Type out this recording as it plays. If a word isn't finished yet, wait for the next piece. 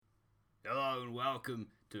Hello and welcome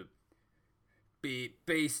to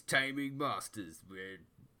Beast Taming Masters. We're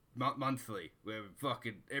monthly. We're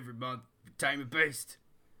fucking every month we tame a beast.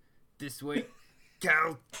 This week,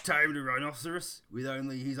 Cal tamed a rhinoceros with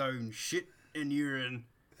only his own shit and urine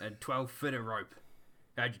and 12 feet of rope.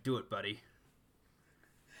 How'd you do it, buddy?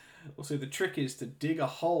 Well, see, the trick is to dig a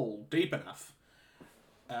hole deep enough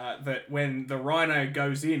that when the rhino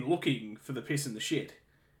goes in looking for the piss and the shit,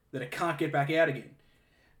 that it can't get back out again.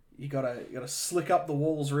 You gotta slick up the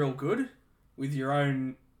walls real good with your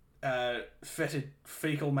own fetid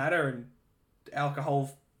fecal matter and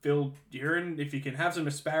alcohol-filled urine. If you can have some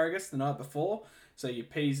asparagus the night before, so your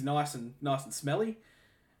pee's nice and smelly.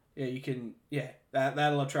 Yeah, you can. Yeah,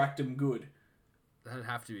 that'll attract them good. That'd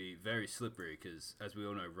have to be very slippery because, as we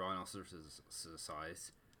all know, rhinoceroses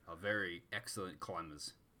are very excellent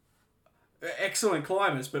climbers. Excellent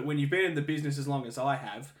climbers, but when you've been in the business as long as I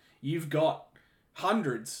have, you've got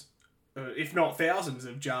hundreds, if not thousands,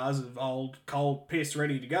 of jars of old cold piss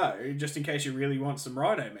ready to go, just in case you really want some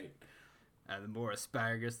rhino meat. And the more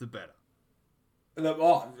asparagus, the better.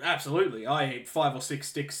 Oh, absolutely. I eat 5 or 6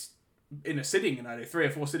 sticks in a sitting, and I do 3 or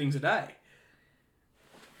 4 sittings a day.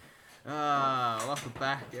 Welcome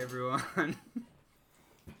back, everyone.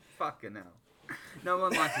 Fucking hell. No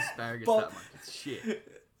one likes asparagus Bob, that much. It's shit.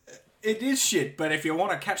 It is shit, but if you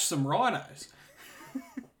want to catch some rhinos,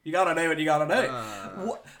 you gotta do what you gotta do.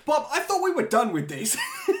 What? Bob, I thought we were done with these.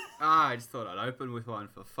 I just thought I'd open with one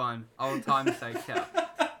for fun. Old time's sake, Cal.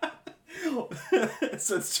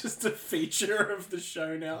 So it's just a feature of the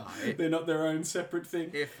show now. They're not their own separate thing.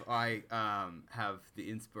 If I have the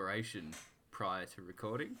inspiration prior to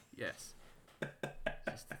recording, yes.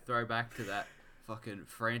 Just to throw back to that fucking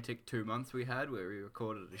frantic 2 months we had where we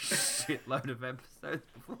recorded a shitload of episodes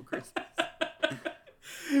before Christmas.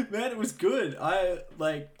 Man, it was good. I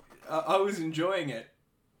was enjoying it.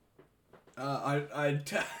 I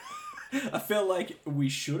felt like we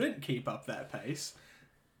shouldn't keep up that pace,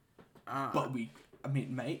 but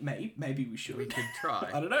maybe we should. We could try.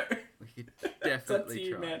 I don't know. We could definitely It's up to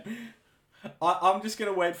you, try. man. I'm just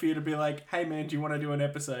gonna wait for you to be like, "Hey, man, do you want to do an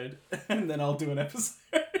episode?" And then I'll do an episode.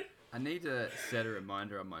 I need to set a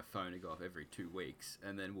reminder on my phone to go off every 2 weeks,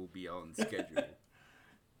 and then we'll be on schedule.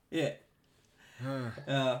 Yeah.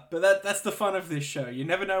 But that's the fun of this show. You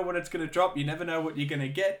never know when it's going to drop. You never know what you're going to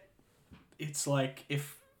get. It's like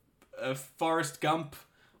if Forrest Gump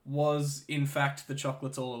was, in fact, the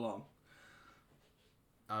chocolates all along.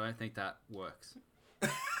 I don't think that works.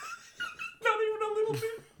 Not even a little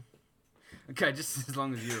bit. Okay, just as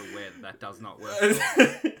long as you're aware that does not work.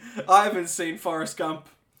 I haven't seen Forrest Gump.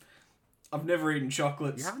 I've never eaten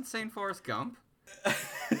chocolates. You haven't seen Forrest Gump?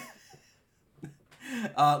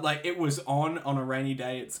 It was on a rainy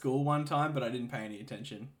day at school one time, but I didn't pay any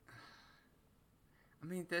attention. I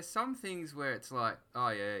mean, there's some things where it's like, oh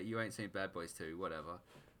yeah, you ain't seen Bad Boys 2, whatever.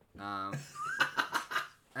 And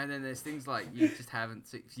then there's things like you just haven't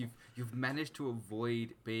seen, you've managed to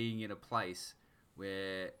avoid being in a place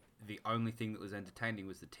where the only thing that was entertaining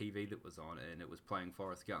was the TV that was on and it was playing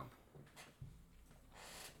Forrest Gump.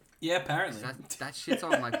 Yeah, apparently. That shit's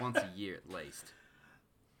on like once a year at least.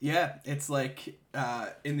 Yeah, it's like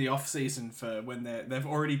in the off season for when they've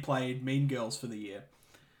already played Mean Girls for the year.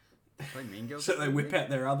 Play Mean Girls? So they whip out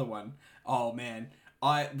their other one. Oh man,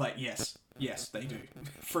 yes, they do.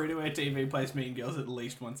 Free to air TV plays Mean Girls at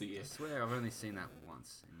least once a year. I swear I've only seen that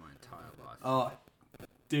once in my entire life. Oh,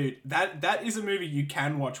 dude, that is a movie you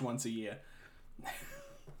can watch once a year.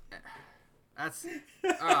 That's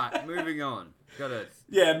alright. Moving on. Gotta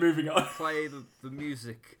Moving on. play the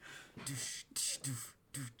music.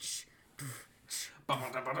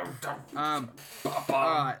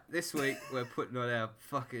 Alright, this week we're putting on our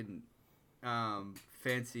fucking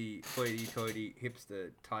fancy hoity-toity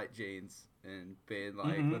hipster tight jeans and being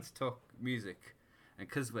like, let's talk music. And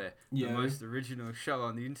because we're the most original show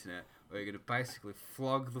on the internet, we're going to basically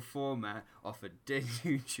flog the format off a dead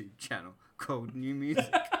YouTube channel called New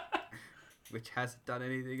Music, which hasn't done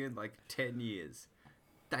anything in like 10 years.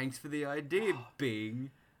 Thanks for the idea,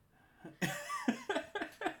 Bing.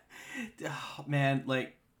 Oh, man,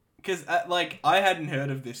 because I hadn't heard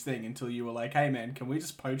of this thing until you were like, "Hey, man, can we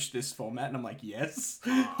just poach this format?" And I'm like, "Yes,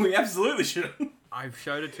 we absolutely should." I've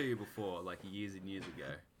showed it to you before, like years and years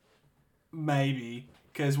ago. Maybe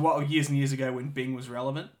because years and years ago when Bing was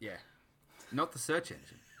relevant. Yeah, not the search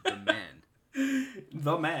engine, the man.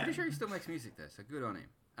 The man. Pretty sure he still makes music though, so good on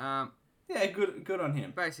him. Yeah, good on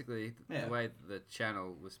him. Basically, the way the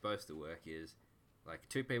channel was supposed to work is, like,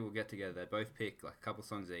 2 people get together, they both pick, like, a couple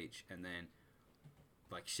songs each, and then,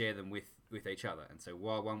 like, share them with each other. And so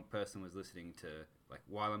while one person was listening to, like,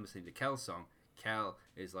 while I'm listening to Kel's song, Cal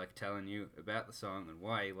is like telling you about the song and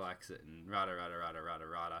why he likes it and rada rada rada rada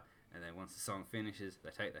rada. And then once the song finishes,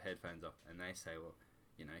 they take the headphones off and they say, well,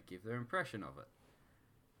 you know, give their impression of it.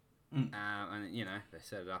 And you know, they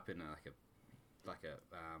set it up in a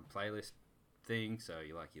playlist thing. So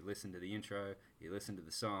you listen to the intro, you listen to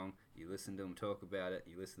the song, you listen to them talk about it,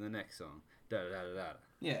 you listen to the next song. Da da da da da.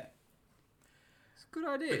 Yeah. It's a good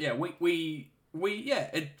idea. But yeah,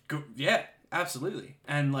 yeah, absolutely.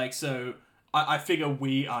 And like, so I figure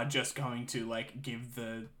we are just going to like give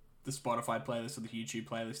the Spotify playlist or the YouTube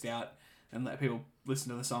playlist out and let people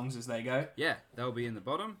listen to the songs as they go. Yeah, they'll be in the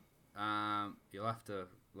bottom. You'll have to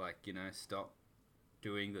stop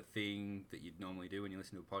doing the thing that you'd normally do when you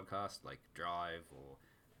listen to a podcast, like drive or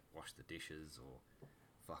wash the dishes or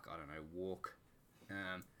walk.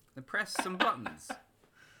 And press some buttons.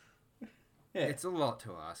 Yeah. It's a lot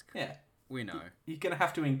to ask. Yeah. We know. You're going to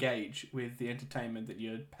have to engage with the entertainment that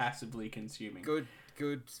you're passively consuming. Good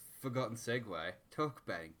forgotten segue. Talk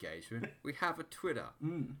about engagement. We have a Twitter.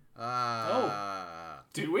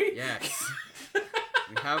 Do we? Yes.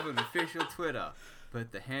 We have an official Twitter,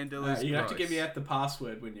 but the handle is you gross. have to give me out the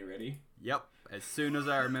password when you're ready. Yep. As soon as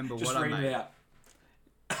I remember Just what I made. read it out.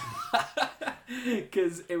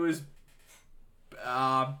 Because it was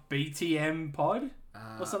BTM Pod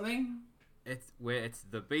or something. It's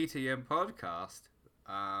the BTM podcast,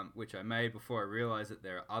 which I made before I realized that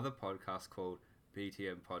there are other podcasts called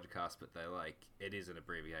BTM Podcast, but it is an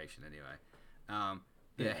abbreviation anyway.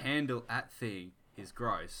 The handle @ is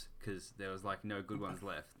gross because there was no good ones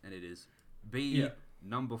left, and it is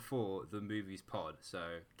number 4 the movies pod.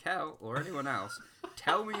 So Cal or anyone else,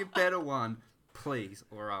 tell me a better one, please,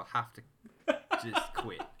 or I'll have to just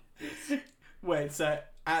quit. Yes. Wait, so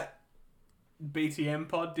at BTM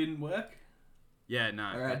Pod didn't work? Yeah, no,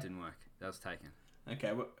 right. That didn't work. That was taken.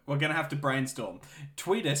 Okay, we're going to have to brainstorm.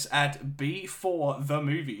 Tweet us at B4 The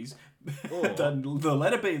Movies. the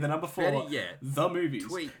letter B, the number 4, The Movies.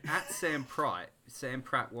 Tweet at Sam Pratt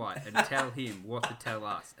White, and tell him what to tell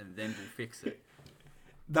us, and then we'll fix it.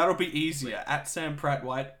 That'll be easier. At Sam Pratt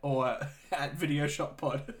White or at Video Shop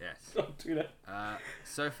Pod. Yes. On Twitter.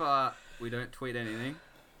 So far, we don't tweet anything.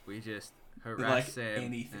 We just harass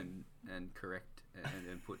Sam and correct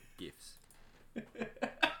and put GIFs.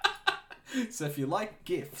 So if you like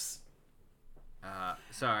GIFs...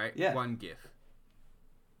 one GIF.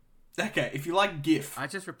 Okay, if you like GIF... I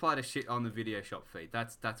just reply to shit on the Video Shop feed.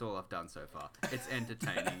 That's all I've done so far. It's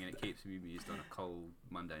entertaining and it keeps me amused on a cold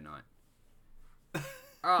Monday night.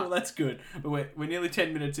 Well, that's good. But we're nearly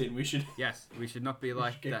 10 minutes in. We should... Yes, we should not be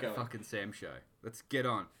like that going. fucking Sam show. Let's get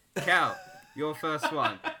on. Cal, your first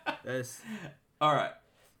one. All right.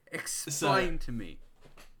 Explain to me.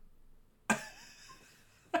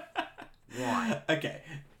 Why? Okay.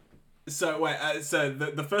 So, wait. So,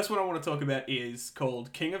 the first one I want to talk about is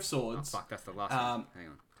called King of Swords. Oh, fuck, that's the last one. Hang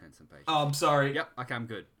on. Turn some pages. Oh, I'm sorry. Yep, okay, I'm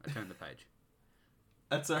good. I turned the page.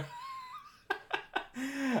 That's all right.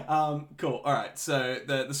 Cool. All right. So,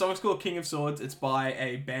 the song's called King of Swords. It's by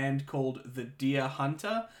a band called The Deer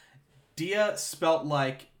Hunter. Deer spelt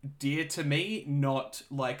like deer to me, not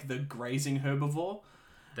like the grazing herbivore.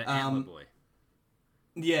 The Antler Boy.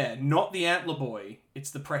 Yeah, not the Antler Boy.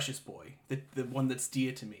 It's the Precious Boy. The one that's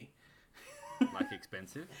dear to me. Like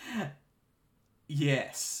expensive?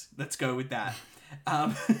 Yes. Let's go with that.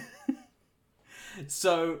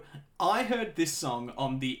 So, I heard this song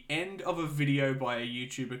on the end of a video by a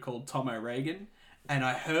YouTuber called Tom O'Regan, and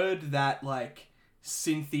I heard that,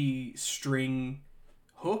 synthy string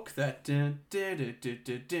hook, that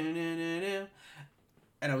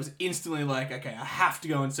and I was instantly like, okay, I have to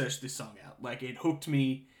go and search this song out. It hooked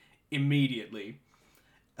me immediately.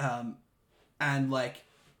 And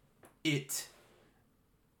it's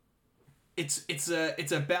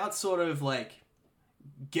about sort of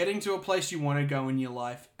getting to a place you want to go in your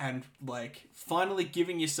life and finally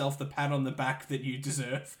giving yourself the pat on the back that you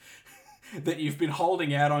deserve, that you've been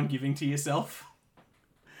holding out on giving to yourself.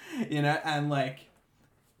 And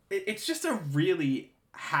it's just a really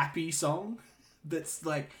happy song that's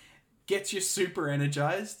gets you super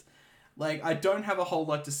energized. I don't have a whole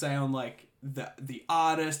lot to say on the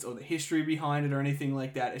artist or the history behind it or anything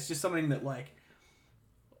like that. It's just something that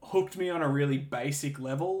hooked me on a really basic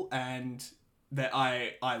level and that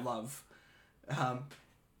I love.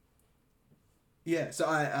 So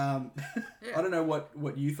I don't know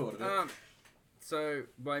what you thought of it. So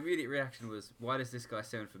my immediate reaction was, why does this guy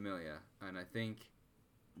sound familiar? And I think,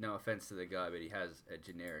 no offense to the guy, but he has a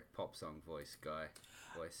generic pop song voice.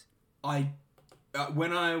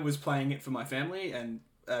 When I was playing it for my family, and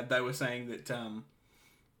they were saying that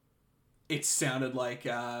it sounded like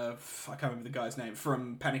I can't remember the guy's name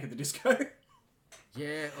from Panic at the Disco.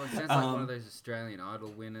 Yeah, well, it sounds like one of those Australian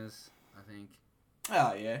Idol winners, I think.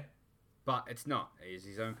 Oh, yeah. But it's not. He's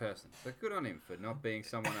his own person. So good on him for not being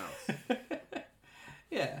someone else.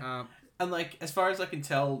 Yeah. And, like, as far as I can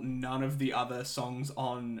tell, none of the other songs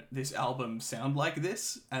on this album sound like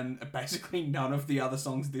this. And basically none of the other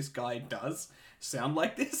songs this guy does sound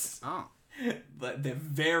like this. Oh. But they're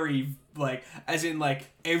very, like, as in,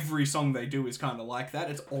 like, every song they do is kind of like that.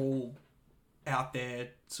 It's all out there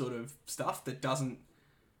sort of stuff that doesn't,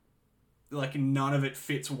 like, none of it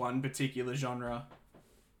fits one particular genre.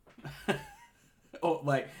 Or,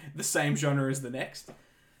 like, the same genre as the next. A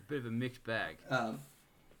bit of a mixed bag.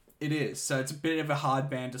 It is. So it's a bit of a hard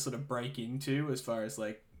band to sort of break into as far as,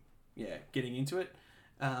 like, yeah, getting into it.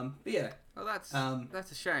 But yeah. Well, that's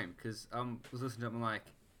a shame, because I was listening to it and I'm like,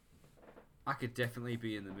 I could definitely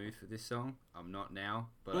be in the mood for this song. I'm not now,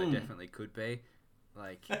 but I definitely could be.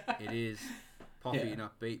 Like, it is poppy and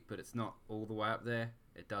upbeat, but it's not all the way up there.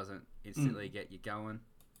 It doesn't instantly get you going.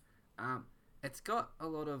 It's got a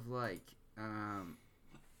lot of, like,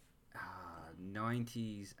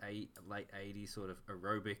 90s, late 80s sort of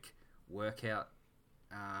aerobic workout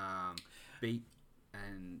beat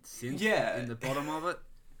and synth in the bottom of it.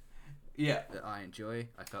 Yeah. That I enjoy.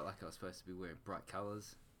 I felt like I was supposed to be wearing bright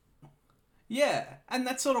colours. Yeah, and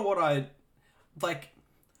that's sort of what I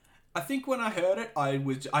think when I heard it, I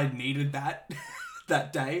needed that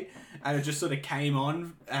that day, and it just sort of came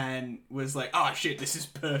on and was like, oh shit, this is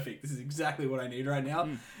perfect. This is exactly what I need right now.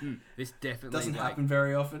 This definitely doesn't happen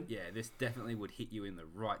very often. Yeah, this definitely would hit you in the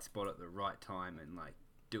right spot at the right time and like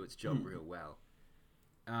do its job real well.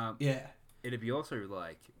 Yeah, it'd be also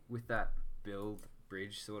like with that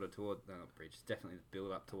bridge sort of toward bridge, definitely the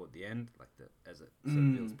build up toward the end, like as it sort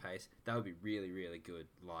of builds pace. That would be really, really good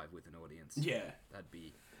live with an audience. Yeah, that'd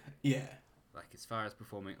be like, as far as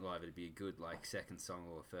performing it live, it'd be a good like second song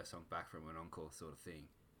or first song back from an encore sort of thing,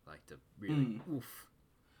 like to really oof.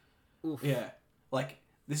 Yeah, like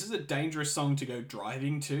this is a dangerous song to go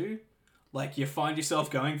driving to. Like you find yourself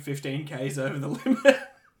going 15 k's over the limit.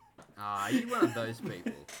 You're one of those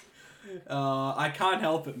people. I can't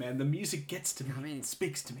help it, man. The music gets to me. I mean, it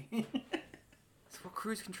speaks to me. It's what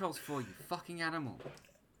cruise control's for, you fucking animal.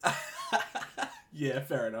 Yeah,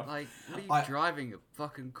 fair enough. Like, what are you driving, a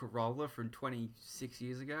fucking Corolla from 26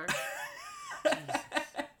 years ago?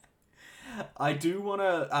 I do want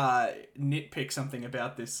to nitpick something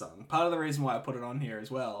about this song. Part of the reason why I put it on here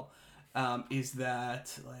as well is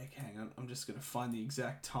that, like, hang on, I'm just going to find the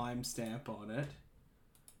exact timestamp on it.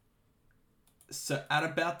 So at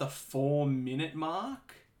about the 4-minute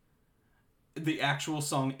mark, the actual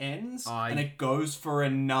song ends, and it goes for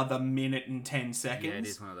another minute and 10 seconds. Yeah, it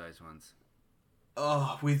is one of those ones.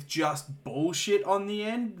 Oh, with just bullshit on the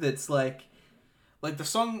end. That's like the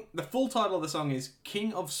song. The full title of the song is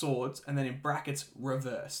 "King of Swords," and then in brackets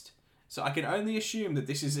reversed. So I can only assume that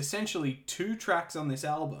this is essentially 2 tracks on this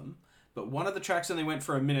album, but one of the tracks only went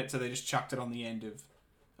for a minute, so they just chucked it on the end of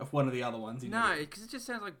one of the other ones. No, because it just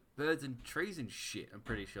sounds like birds and trees and shit. I'm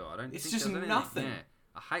pretty sure. It's just nothing. Yeah.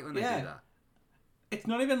 I hate when they do that. It's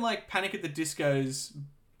not even like Panic at the Disco's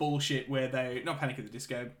bullshit where they... Not Panic at the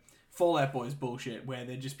Disco. Fall Out Boy's bullshit where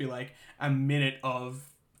they'd just be like a minute of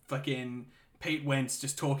fucking Pete Wentz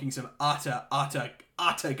just talking some utter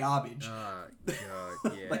garbage. Oh,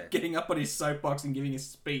 God, yeah. Like getting up on his soapbox and giving a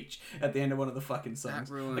speech at the end of one of the fucking songs.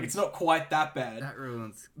 Like, it's not quite that bad. That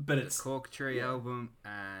ruins the Cork Tree album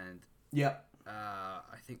and... Yep.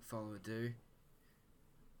 I think Follow Do.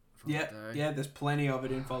 Yeah, there's plenty of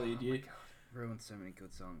it in Follow You Do. Ruined so many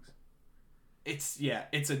good songs. It's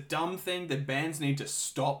a dumb thing that bands need to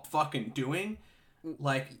stop fucking doing.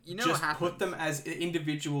 Like, you know, just put them as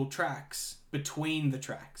individual tracks between the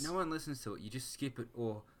tracks. No one listens to it. You just skip it.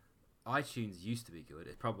 Or iTunes used to be good.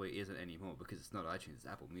 It probably isn't anymore because it's not iTunes. It's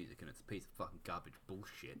Apple Music, and it's a piece of fucking garbage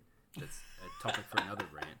bullshit. That's a topic for another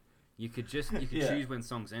rant. You could choose when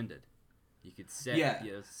songs ended. You could set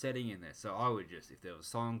your setting in there. So I would just, if there was a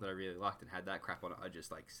song that I really liked and had that crap on it, I'd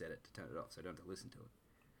just like set it to turn it off so I don't have to listen to it.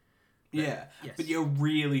 But you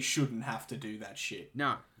really shouldn't have to do that shit.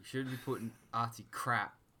 No, you shouldn't be putting artsy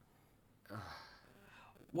crap.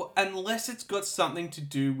 Well, unless it's got something to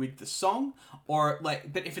do with the song, or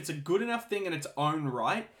like, but if it's a good enough thing in its own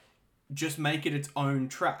right, just make it its own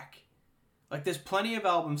track. Like, there's plenty of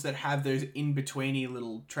albums that have those in-betweeny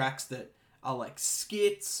little tracks that are like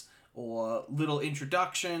skits or little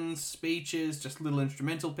introductions, speeches, just little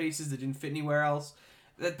instrumental pieces that didn't fit anywhere else.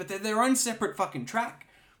 But they're their own separate fucking track.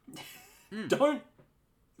 Don't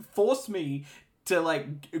force me to,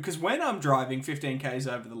 like... Because when I'm driving 15 k's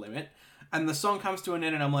over the limit, and the song comes to an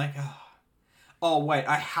end and I'm like, oh wait,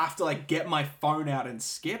 I have to, like, get my phone out and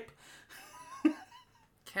skip?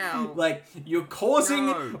 Cal. Like, you're causing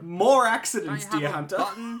No. more Don't accidents, you dear have a Hunter.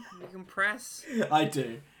 button you can press? I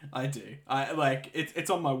do. I like it's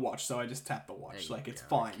on my watch, so I just tap the There watch. you Like, it's go,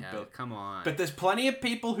 fine. Cal. But Come on. there's plenty of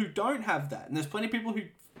people who don't have that, and there's plenty of people who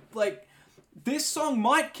like this song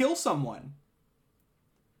might kill someone.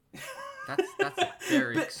 That's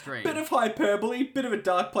very extreme. Bit of hyperbole, bit of a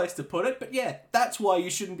dark place to put it, but yeah, that's why you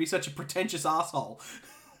shouldn't be such a pretentious asshole.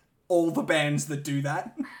 All the bands that do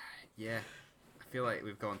that. Yeah. I feel like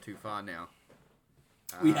we've gone too far now.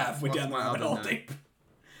 We're down the what's my rabbit other hole note? deep.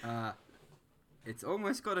 It's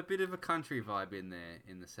almost got a bit of a country vibe in there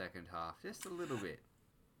in the second half. Just a little bit.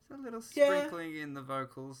 Just a little Yeah. sprinkling in the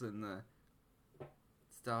vocals and the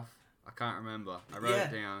stuff. I can't remember. I wrote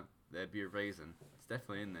it down. There'd be a reason. It's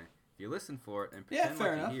definitely in there. If you listen for it and pretend fair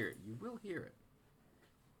like enough. you hear it, you will hear it.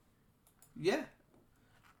 Yeah.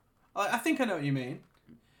 I think I know what you mean.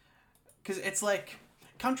 Because it's like,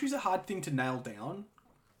 country's a hard thing to nail down.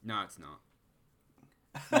 No, it's not.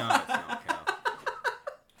 No, it's not, Cal.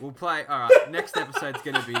 We'll play. Alright, next episode's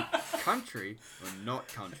going to be country or not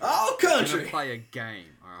country. Oh, We're country! going to play a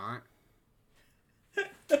game, alright?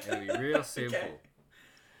 It'll be real simple. Okay.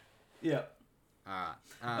 Yeah. Alright.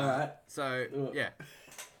 Alright. So, Ugh. yeah.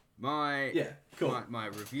 My Yeah, cool. my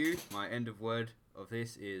review, my end of word of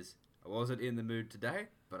this is I wasn't in the mood today,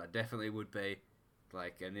 but I definitely would be.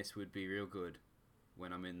 Like, and this would be real good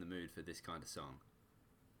when I'm in the mood for this kind of song.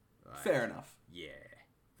 Like, Fair enough. Yeah.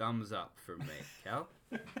 Thumbs up from me, Cal.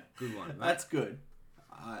 Good one, mate. That's good.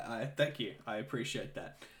 I thank you. I appreciate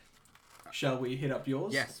that. Shall we hit up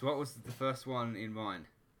yours? Yes, what was the first one in mind?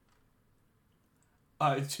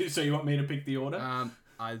 So you want me to pick the order?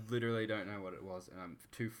 I literally don't know what it was, and I'm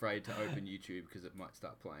too afraid to open YouTube because it might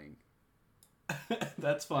start playing.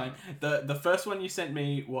 That's fine. The first one you sent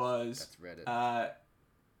me was That's Reddit.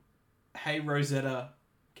 Hey Rosetta,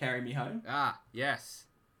 Carry Me Home. Yes.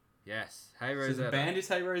 Yes. Hey So Rosetta. the band is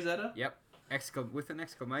Hey Rosetta? Yep. With an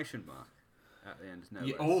exclamation mark at the end. No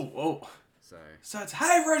Yeah, less. oh. So, So it's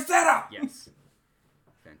Hey Rosetta! yes.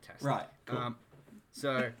 Fantastic. Right, cool.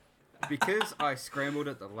 So, because I scrambled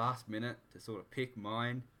at the last minute to sort of pick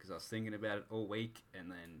mine, because I was thinking about it all week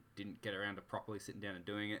and then didn't get around to properly sitting down and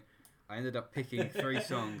doing it, I ended up picking 3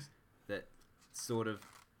 songs that sort of,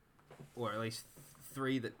 or at least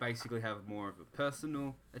 3 that basically have more of a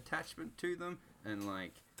personal attachment to them, and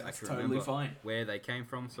like That's I can totally remember fine. where they came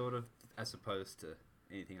from, sort of, as opposed to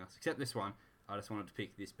anything else. Except this one, I just wanted to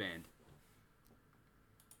pick this band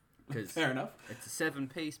because Fair enough. it's a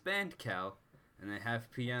 7-piece band, Cal, and they have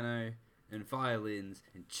piano and violins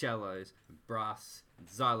and cellos and brass and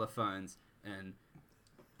xylophones and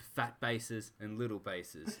fat basses and little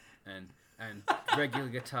basses and regular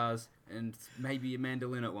guitars and maybe a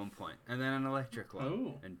mandolin at one point and then an electric one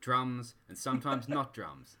Oh. and drums and sometimes not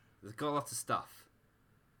drums. There's got lots of stuff.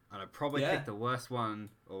 And I probably picked the worst one,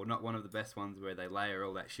 or not one of the best ones, where they layer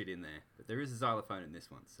all that shit in there. But there is a xylophone in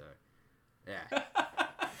this one, so yeah.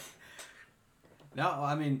 No,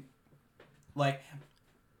 I mean, like,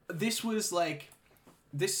 this was like,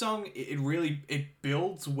 this song, it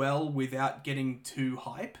builds well without getting too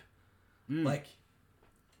hype. Like,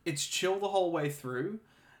 it's chill the whole way through,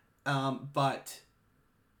 but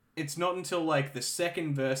it's not until, like, the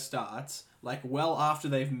second verse starts, like, well after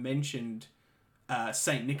they've mentioned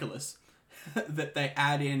St. Nicholas, that they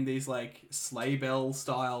add in these, like, sleigh bell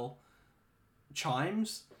style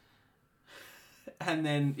chimes. And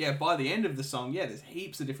then, yeah, by the end of the song, yeah, there's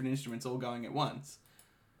heaps of different instruments all going at once.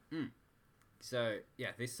 So yeah,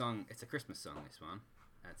 this song, it's a Christmas song. This one,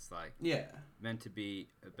 it's like Yeah. meant to be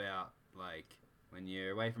about like when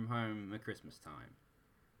you're away from home at Christmas time.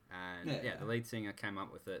 And yeah, the lead singer came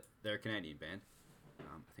up with it. They're a Canadian band. I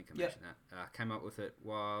think I mentioned that. Came up with it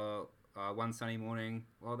while one sunny morning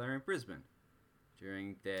while they were in Brisbane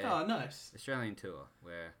during their Oh, nice. Australian tour,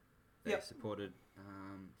 where they Yep. supported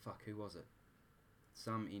who was it?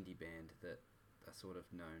 Some indie band that are sort of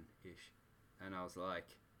known-ish. And I was like,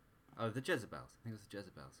 oh, the Jezebels. I think it was the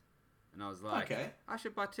Jezebels. And I was like, Okay. I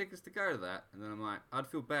should buy tickets to go to that. And then I'm like, I'd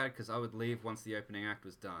feel bad because I would leave once the opening act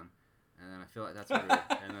was done. And then I feel like that's rude.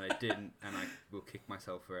 And then I didn't, and I will kick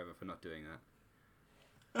myself forever for not doing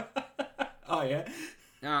that. Oh, yeah?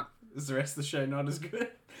 Nah, Is the rest of the show not as good?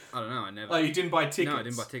 I don't know. I never. Oh, you didn't buy tickets? No, I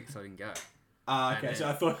didn't buy tickets. I didn't go. Ah, And okay, so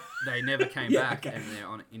then I thought... They never came Yeah, back, okay. and they're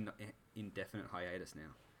on indefinite hiatus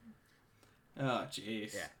now. Oh,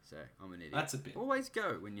 jeez. Yeah, so I'm an idiot. That's a bit... Always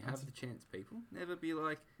go when you have the chance, people. Never be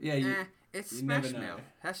like, Yeah, you... it's you Smash never know. Mouth.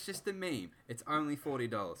 That's just a meme. It's only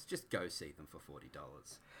 $40. Just go see them for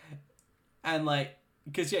 $40. And, like...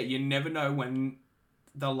 Because, yeah, you never know when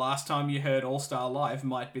the last time you heard All Star Live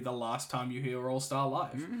might be the last time you hear All Star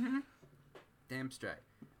Live. Mm-hmm. Damn straight.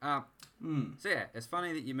 So yeah, it's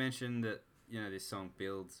funny that you mentioned that this song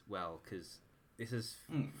builds well because this is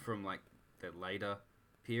from like the later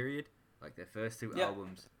period, like their first two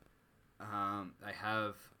albums. They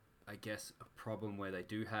have, I guess, a problem where they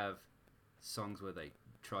do have songs where they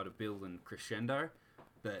try to build and crescendo,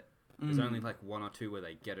 but there's only like one or two where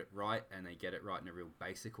they get it right, and they get it right in a real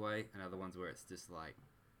basic way, and other ones where it's just like,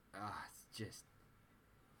 it's just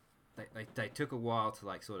they took a while to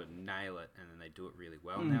like sort of nail it, and then they do it really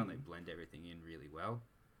well now, and they blend everything in really well.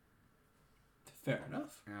 Fair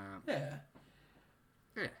enough. Yeah.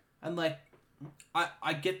 Yeah. And like,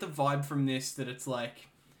 I get the vibe from this that it's like,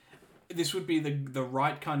 this would be the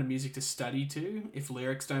right kind of music to study to if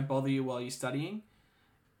lyrics don't bother you while you're studying.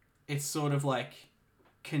 It's sort of like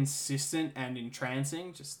consistent and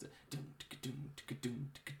entrancing, just the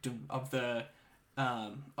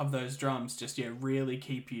of those drums just really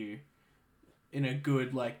keep you in a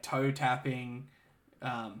good like toe tapping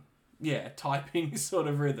typing sort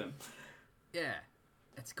of rhythm. Yeah,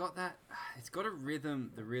 it's got a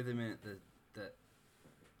rhythm, the rhythm in it that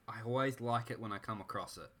I always like it when I come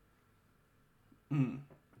across it.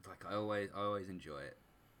 Like I always enjoy it.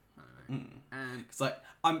 I don't know. And it's like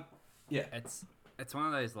it's one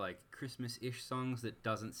of those like Christmas-ish songs that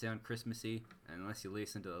doesn't sound Christmassy, and unless you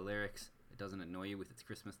listen to the lyrics, it doesn't annoy you with its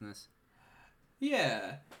Christmasness.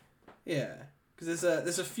 Yeah, because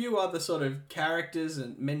there's a few other sort of characters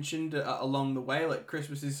and mentioned along the way. Like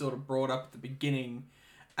Christmas is sort of brought up at the beginning,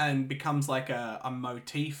 and becomes like a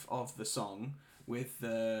motif of the song. With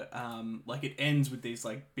the like it ends with these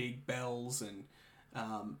like big bells and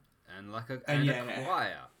like a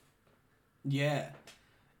choir. Yeah.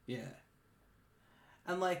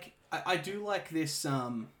 And like I do like this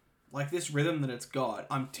rhythm that it's got.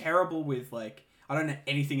 I'm terrible with like I don't know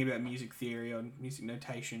anything about music theory or music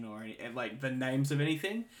notation or any like the names of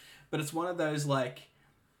anything, but it's one of those like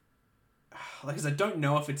because I don't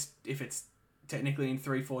know if it's technically in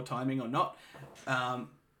 3/4 timing or not.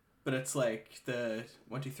 But it's like the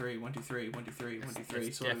 1 2 3 1 2 3 1 2 3 1 2 3.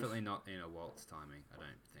 It's definitely not in a waltz timing, I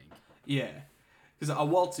don't think. Yeah, because a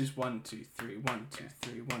waltz is 1 2 3 1 2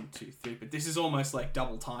 3 1 2 3, but this is almost like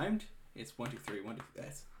double timed. It's 1 2 3 1 2.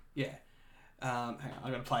 That's yeah. Hang on,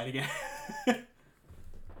 I gotta play it again.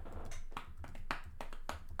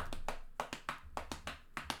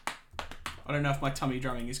 I don't know if my tummy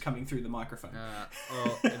drumming is coming through the microphone.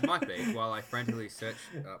 Well, it might be while I frantically search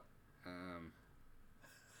up.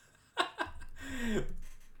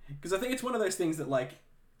 Because I think it's one of those things that like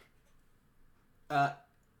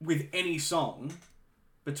with any song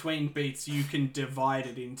between beats you can divide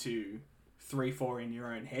it into 3/4 in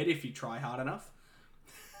your own head if you try hard enough.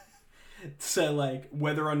 So like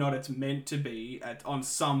whether or not it's meant to be on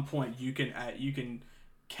some point you can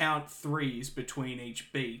count threes between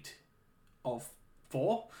each beat of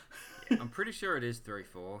 4. Yeah, I'm pretty sure it is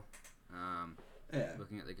 3/4. Yeah.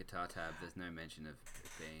 Looking at the guitar tab, there's no mention of it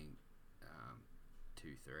being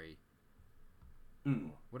 2/3.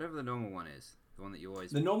 Whatever the normal one is, the one that you always.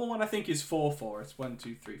 The normal one I think is 4/4. It's 1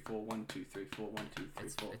 2 3 4 1 2 3 4 1 2 3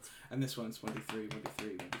 4, and this one's 1 2 3 1 2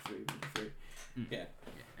 3 1 2 3 1 2 3. Yeah.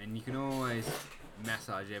 And you can always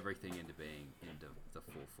massage everything into being into the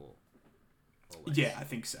 4/4. Always. Yeah, I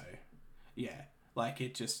think so. Yeah, like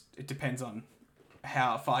it depends on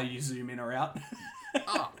how far you zoom in or out.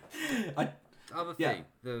 Other thing,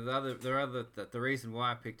 the reason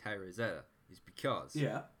why I picked Hey Rosetta is because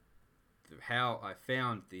how I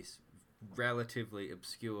found this relatively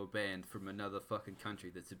obscure band from another fucking country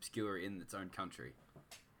that's obscure in its own country.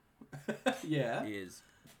 Is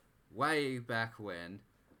way back when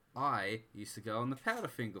I used to go on the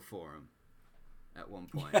Powderfinger forum at one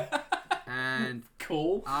point. And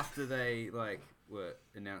cool. After they like were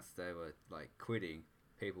announced they were like quitting,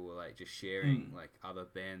 people were like just sharing like other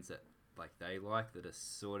bands that like they like that are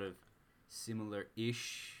sort of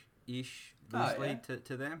similar-ish loosely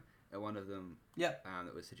to them. And one of them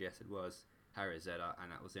that was suggested was Hey Rosetta,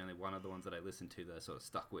 and that was the only one of the ones that I listened to that I sort of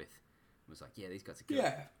stuck with. I was like, yeah, these guys are good.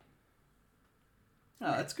 Yeah.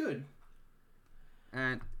 Oh, that's good.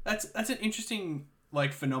 And that's an interesting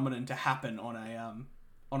like phenomenon to happen on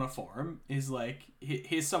a forum. Is like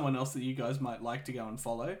here's someone else that you guys might like to go and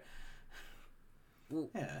follow. Well,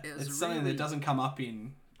 it's something that doesn't come up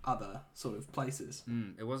in other sort of places.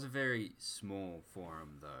 It was a very small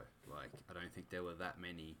forum though. Like I don't think there were that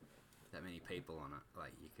many people on it.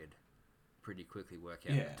 Like you could pretty quickly work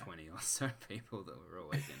out the 20 or so people that were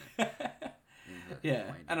always in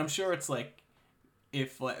it. And I'm sure it's like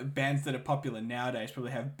if like bands that are popular nowadays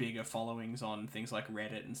probably have bigger followings on things like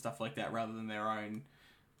Reddit and stuff like that rather than their own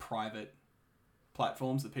private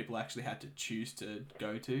platforms that people actually had to choose to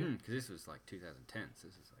go to. Because this was like 2010, so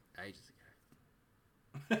this is like ages ago.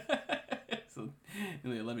 So,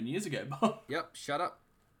 nearly 11 years ago, Bob. Yep, shut up.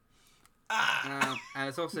 And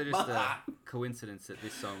it's also just a coincidence that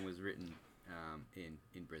this song was written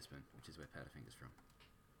in Brisbane, which is where Powderfinger's from.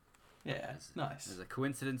 Yeah, nice. There's a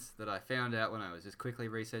coincidence that I found out when I was just quickly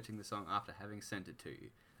researching the song after having sent it to you.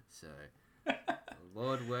 So, the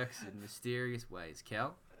Lord works in mysterious ways.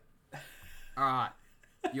 Cal? Alright,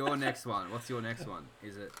 your next one. What's your next one?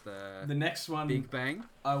 Is it the next one? Big Bang?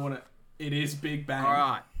 It is Big Bang.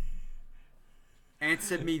 Alright.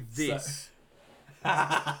 Answer me this.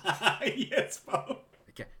 Yes, Bob.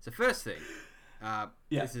 Okay, so first thing,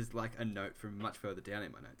 this is like a note from much further down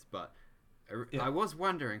in my notes, but I was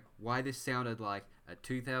wondering why this sounded like a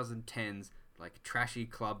 2010s like trashy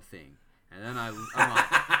club thing, and then I'm like,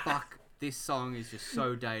 fuck, this song is just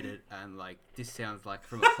so dated, and like this sounds like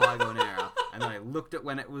from a bygone era. And then I looked at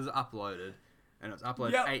when it was uploaded, and it was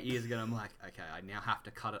uploaded 8 years ago, and I'm like, okay, I now have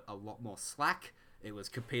to cut it a lot more slack. It was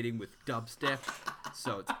competing with dubstep,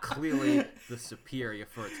 so it's clearly the superior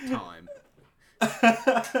for its time.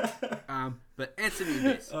 But answer me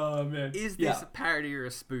this. Oh, man. Is this a parody or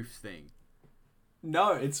a spoof thing?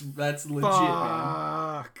 No, that's legit,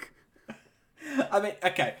 Fuck. Man. I mean,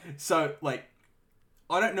 okay, so, like,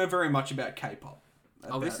 I don't know very much about K-pop.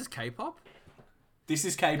 This is K-pop? This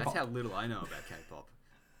is K-pop. That's how little I know about K-pop.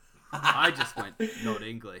 I just went, not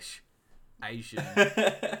English. Asian.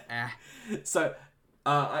 So,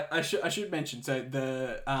 I should mention, so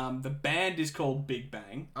the band is called Big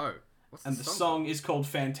Bang. Oh, what's the song is called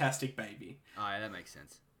Fantastic Baby. Oh, yeah, that makes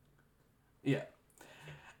sense. Yeah.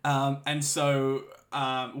 And so,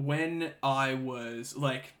 when I was,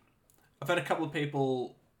 like, I've had a couple of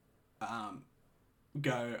people, if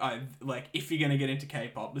you're going to get into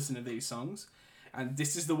K-pop, listen to these songs. And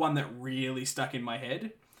this is the one that really stuck in my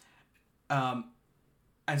head.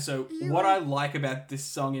 And so what I like about this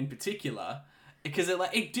song in particular, because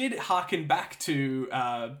it did harken back to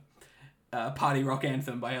Party Rock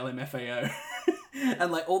Anthem by LMFAO.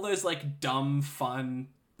 And like all those like dumb, fun,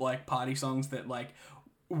 like party songs that like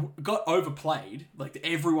got overplayed. Like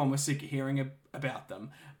everyone was sick of hearing about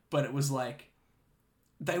them. But it was like,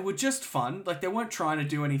 they were just fun. Like they weren't trying to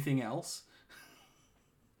do anything else.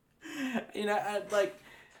 You know, like,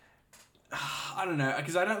 I don't know,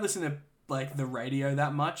 because I don't listen to like the radio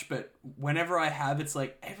that much, but whenever I have, it's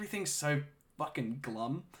like everything's so fucking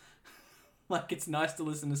glum. Like it's nice to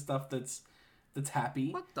listen to stuff that's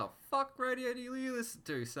happy. What the fuck radio do you listen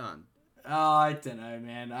to, son? Oh, I don't know,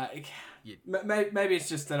 man. Maybe it's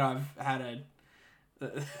just that I've had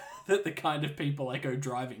the kind of people I go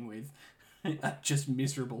driving with are just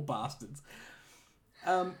miserable bastards.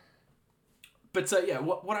 But so yeah,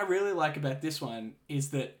 what I really like about this one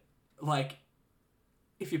is that like,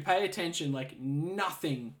 if you pay attention, like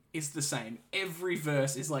nothing is the same. Every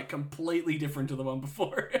verse is like completely different to the one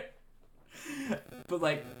before it. But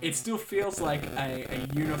like, it still feels like a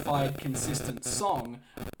unified, consistent song,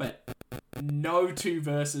 but no two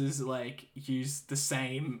verses like use the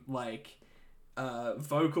same like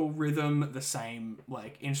vocal rhythm, the same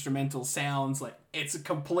like instrumental sounds. Like it's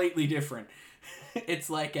completely different. It's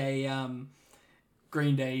like a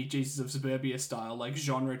Green Day, Jesus of Suburbia style, like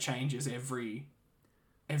genre changes every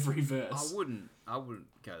verse. I wouldn't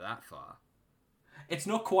go that far. It's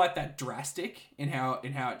not quite that drastic in how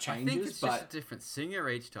it changes, I think it's just a different singer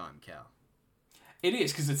each time, Cal. It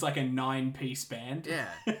is, because it's like a 9-piece band. Yeah.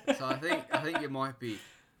 So I think it might be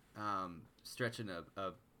stretching a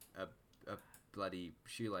bloody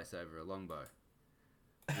shoelace over a longbow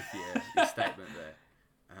with your statement there.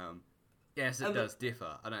 Yes, it does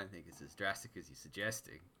differ. I don't think it's as drastic as you're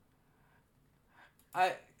suggesting.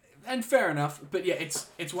 And fair enough, but yeah,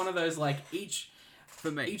 it's one of those like each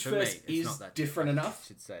verse it's is not that different enough. I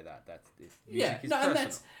should say that.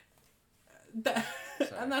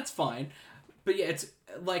 And that's fine. But yeah, it's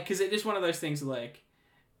like, because it is one of those things like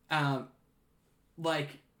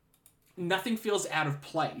nothing feels out of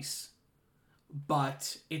place,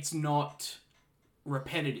 but it's not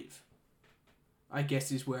repetitive, I guess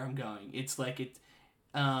is where I'm going. It's like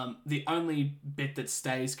the only bit that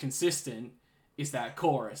stays consistent is that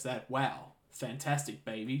chorus, that wow, fantastic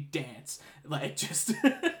baby, dance. Like just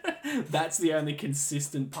that's the only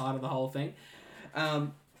consistent part of the whole thing.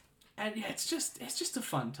 And yeah, it's just a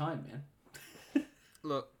fun time, man.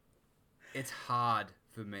 Look, it's hard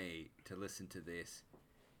for me to listen to this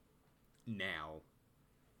now.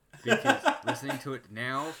 Because listening to it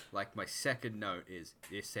now, like my second note is,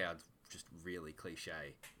 this sounds just really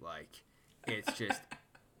cliche. Like, it's just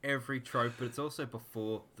every trope, but it's also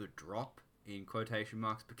before the drop, in quotation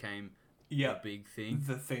marks, became Yeah. the big thing.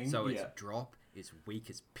 The thing, So its yeah. drop is weak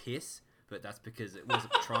as piss, but that's because it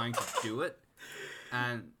wasn't trying to do it.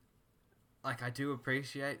 And like, I do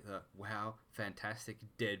appreciate the wow, fantastic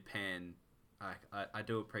deadpan. I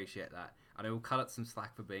do appreciate that. And I will cut it some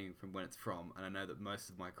slack for being from when it's from. And I know that most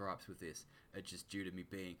of my gripes with this are just due to me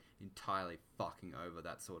being entirely fucking over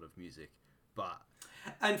that sort of music. But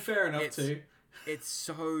And fair enough too. it's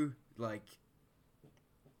so like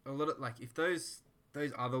a lot of like if those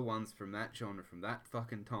other ones from that genre from that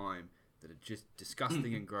fucking time that are just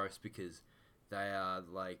disgusting and gross because they are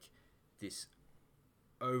like this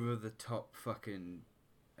over the top fucking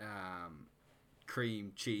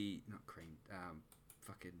cream cheese not cream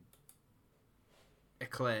fucking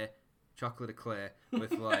eclair chocolate eclair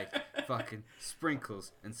with like fucking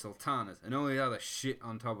sprinkles and sultanas and all the other shit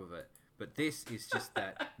on top of it. But this is just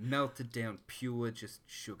that melted down pure just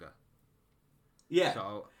sugar. Yeah.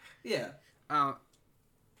 So yeah.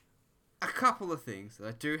 a couple of things that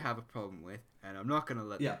I do have a problem with, and I'm not going to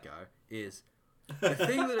let them go, is the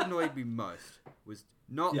thing that annoyed me most was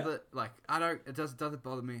not that, like, it doesn't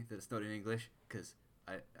bother me that it's not in English, because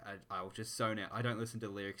I'll just zone out. I don't listen to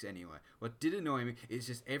lyrics anyway. What did annoy me is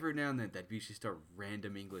just every now and then they'd use just a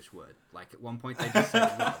random English word. Like, at one point they just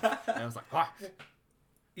said love, and I was like, what?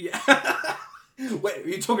 Yeah. Wait, are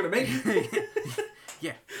you talking to me?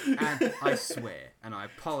 Yeah, and I swear, and I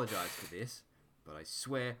apologise for this, but I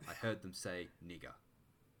swear I heard them say nigger.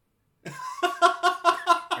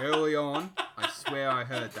 Early on, I swear I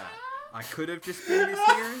heard that. I could have just been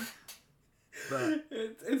mishearing, but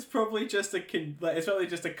it's probably just it's probably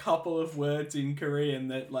just a couple of words in Korean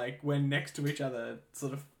that, like, when next to each other,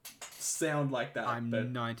 sort of sound like that. I'm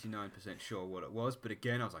 99% sure what it was. But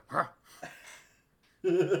again, I was like, huh.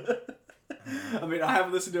 I mean, I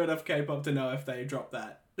haven't listened to enough K-pop to know if they drop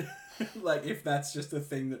that. Like, if that's just a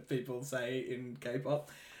thing that people say in K-pop.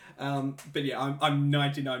 But yeah, I'm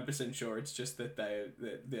 99% sure it's just that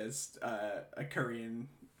there's a Korean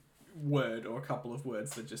word or a couple of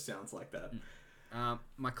words that just sounds like that.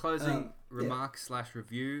 My closing remark /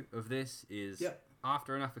 review of this is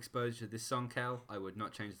after enough exposure to this song, Cal, I would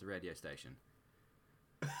not change the radio station.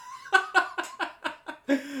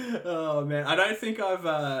 Oh man, I don't think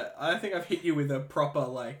I've hit you with a proper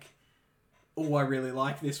like, oh, I really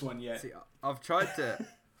like this one yet. See, I've tried to.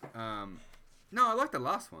 No, I like the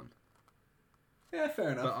last one. Yeah,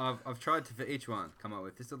 fair enough. But I've tried to for each one come up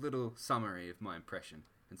with just a little summary of my impression,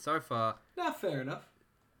 and so far, fair enough.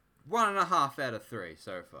 1.5 out of 3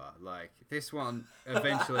 so far. Like this one,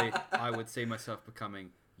 eventually, I would see myself becoming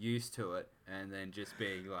used to it, and then just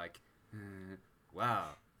being like, wow.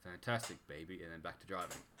 Fantastic, baby, and then back to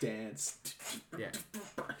driving. Dance. Yeah.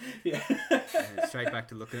 Yeah. And straight back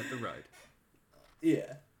to looking at the road.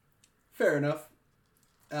 Yeah. Fair enough.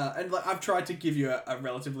 And like, I've tried to give you a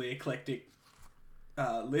relatively eclectic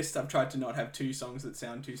list. I've tried to not have 2 songs that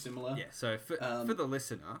sound too similar. Yeah, so for the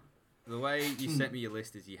listener, the way you sent me your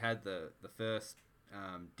list is you had the first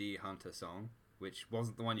Deer Hunter song, which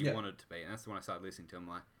wasn't the one you wanted to be, and that's the one I started listening to. I'm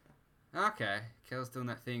like, okay, Kel's doing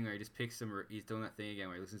that thing where he just picks some. He's doing that thing again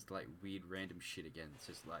where he listens to like weird, random shit again. It's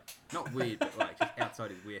just like not weird, but like just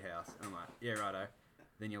outside his warehouse. And I'm like, yeah, righto.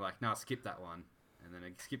 Then you're like, no, skip that one, and then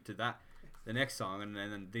I skip to the next song, and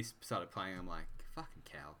then this started playing. I'm like, fucking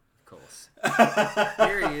Cal, of course.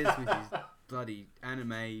 Here he is with his bloody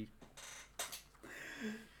anime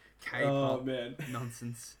K-pop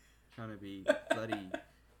nonsense, trying to be bloody.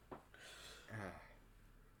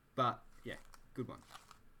 But yeah, good one.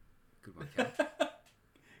 Good one, Cal.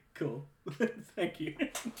 Cool. Thank you.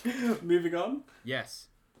 Moving on? Yes.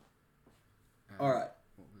 Alright.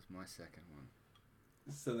 What was my second one?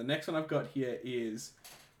 So the next one I've got here is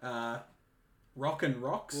Rock and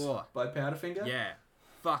Rocks by Powderfinger. Yeah.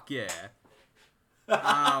 Fuck yeah.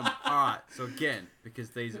 Alright, so again, because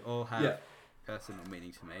these all have personal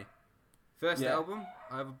meaning to me. First album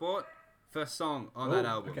I ever bought, first song on that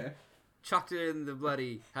album. Okay. Chucked it in the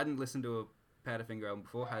bloody... Hadn't listened to a Powderfinger album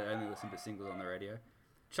before, had only listened to singles on the radio.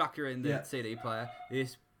 Chuck her in the CD player.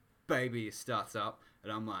 This baby starts up,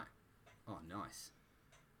 and I'm like, oh, nice.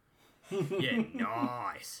 Yeah,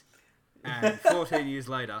 nice. And 14 years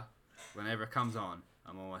later, whenever it comes on,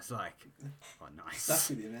 I'm always like, oh, nice. Stuck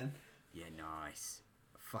with you, man. Yeah, nice.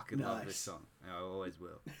 I fucking love this song. I always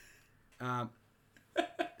will.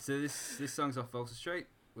 So this song's off Volta Street,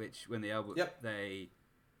 which when the album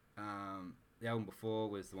the album before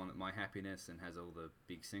was the one that My Happiness and has all the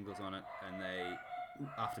big singles on it, and they,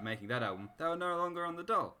 after making that album, they were no longer on the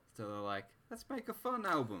dole. So they're like, let's make a fun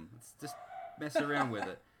album. Let's just mess around with it.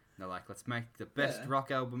 And they're like, let's make the best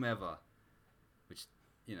rock album ever. Which,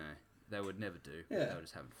 you know, they would never do. Yeah. They were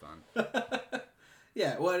just having fun.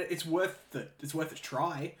 Yeah, well, it's worth a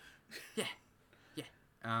try. Yeah,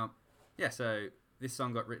 yeah. So this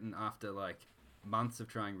song got written after like months of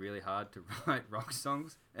trying really hard to write rock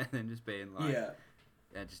songs, and then just being like,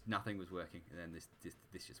 and just nothing was working, and then this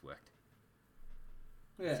just worked.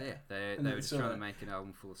 Yeah, so, they were just trying to make an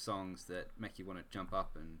album full of songs that make you want to jump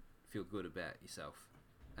up and feel good about yourself.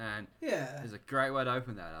 And there's a great way to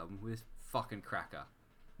open that album with fucking cracker.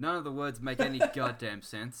 None of the words make any goddamn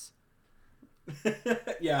sense.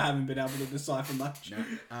 Yeah, I haven't been able to decipher much. No.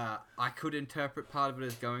 I could interpret part of it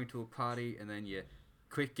as going to a party and then you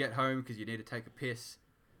quick get home because you need to take a piss.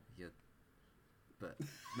 But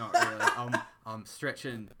not really. I'm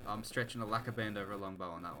stretching a lacquer band over a long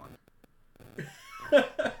bow on that one.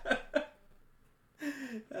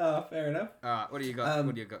 Oh, fair enough. What do you got?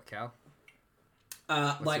 What do you got, Cal?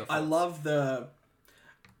 I love the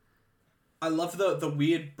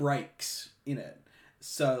weird breaks in it.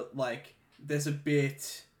 So like, there's a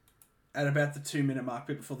bit at about the 2 minute mark,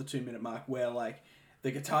 bit before the 2 minute mark, where like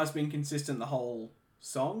the guitar's been consistent the whole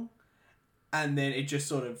song, and then it just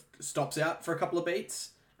sort of stops out for a couple of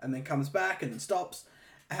beats, and then comes back and then stops,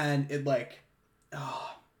 and it like,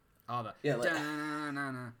 that bit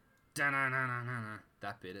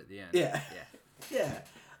at the end. Yeah.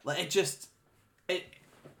 Like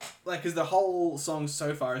because the whole song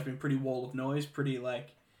so far has been pretty wall of noise, pretty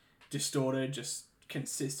like distorted, just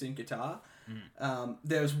consistent guitar.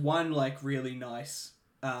 There's one like really nice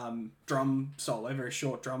drum solo, very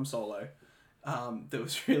short drum solo, that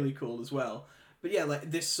was really cool as well. But yeah,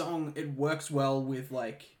 like this song, it works well with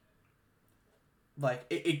like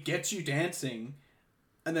it gets you dancing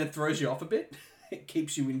and then throws you off a bit. It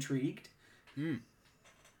keeps you intrigued.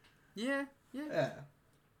 Yeah.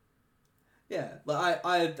 Like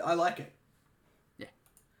I like it.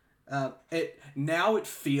 It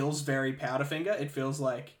feels very Powderfinger. It feels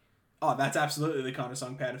like, that's absolutely the kind of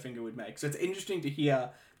song Powderfinger would make. So it's interesting to hear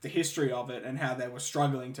the history of it and how they were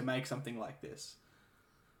struggling to make something like this.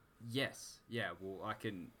 Yes. Yeah. Well, I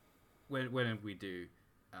can when we do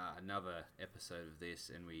another episode of this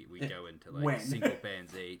and we go into like single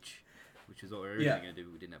bands each, which is what we were originally going to do,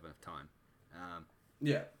 but we didn't have enough time.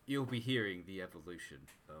 You'll be hearing the evolution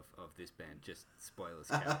of this band. Just spoilers,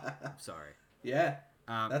 Cal. I'm sorry. Yeah.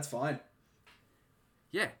 That's fine.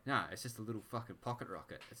 Yeah, no, it's just a little fucking pocket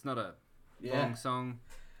rocket. It's not a long song,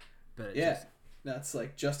 but that's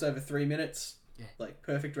like just over 3 minutes. Yeah, like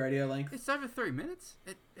perfect radio length. It's over 3 minutes.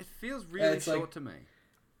 It feels really short like to me.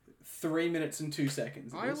 3 minutes and 2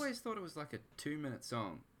 seconds. I always thought it was like a 2 minute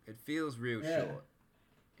song. It feels real short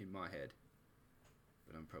in my head,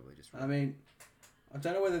 but I'm probably just wrong. I mean, I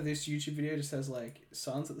don't know whether this YouTube video just has like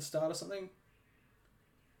silence at the start or something.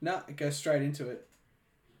 No, it goes straight into it.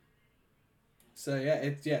 So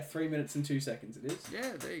it's 3 minutes and 2 seconds it is.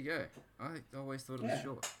 Yeah, there you go. I always thought it was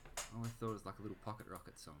short. I always thought it was like a little pocket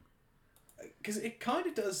rocket song. Because it kind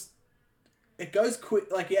of does. It goes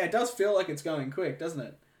quick. Like, it does feel like it's going quick, doesn't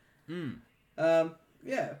it?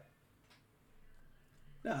 Yeah.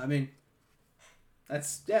 No, I mean,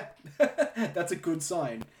 that's that's a good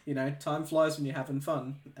sign. You know, time flies when you're having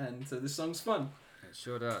fun, and so this song's fun. It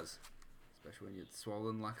sure does, especially when you're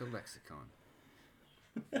swollen like a lexicon.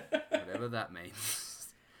 Whatever that means.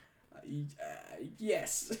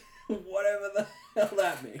 Yes. Whatever the hell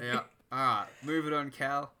that means. Yeah. Alright, moving on,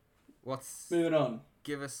 Cal. Moving on.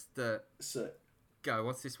 Give us go.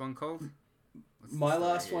 What's this one called? My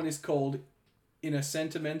last one is called In a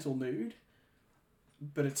Sentimental Mood,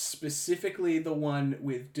 but it's specifically the one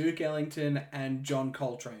with Duke Ellington and John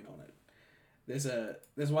Coltrane on it.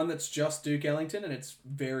 There's one that's just Duke Ellington, and it's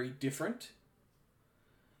very different.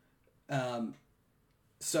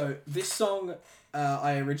 So this song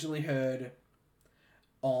I originally heard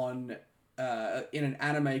on in an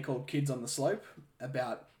anime called Kids on the Slope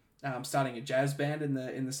about starting a jazz band in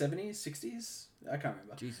the 70s, 60s. I can't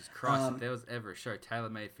remember. Jesus Christ, if there was ever a show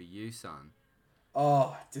tailor-made for you, son.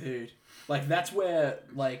 Oh, dude. Like, that's where,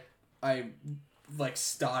 like, I, like,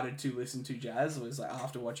 started to listen to jazz, was, like,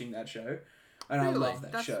 after watching that show. And really? I love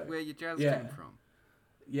that show. That's where your jazz came from?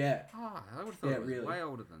 Yeah. Oh, I would have thought it was really way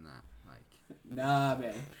older than that. Like, nah,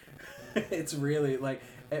 man. It's really, like,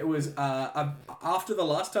 it was, after the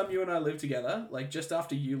last time you and I lived together, like, just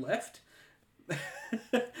after you left,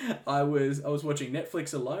 I was watching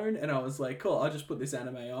Netflix alone, and I was like, cool, I'll just put this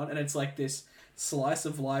anime on, and it's like this slice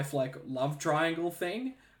of life, like, love triangle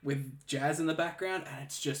thing with jazz in the background, and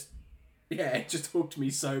it's just, it just hooked me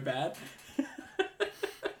so bad.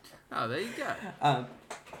 Oh, there you go.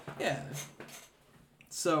 Yeah.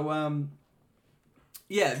 So,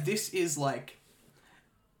 this is like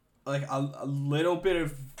a little bit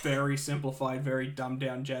of very simplified, very dumbed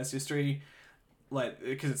down jazz history. like,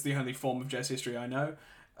 because it's the only form of jazz history I know.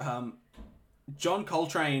 John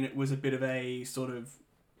Coltrane was a bit of a sort of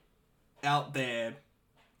out there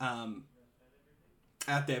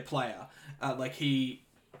player. Like he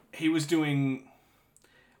was doing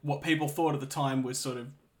what people thought at the time was sort of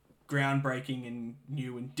groundbreaking and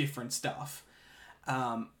new and different stuff.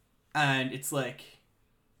 And it's like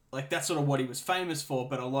that's sort of what he was famous for,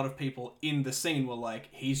 but a lot of people in the scene were like,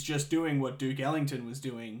 he's just doing what Duke Ellington was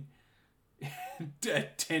doing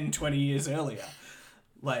 10, 20 years earlier.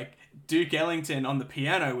 Like, Duke Ellington on the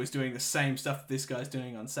piano was doing the same stuff that this guy's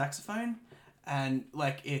doing on saxophone. And,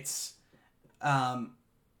 like, it's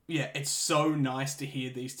so nice to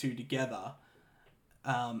hear these two together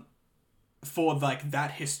for, like,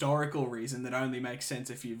 that historical reason that only makes sense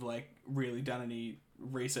if you've, like, really done any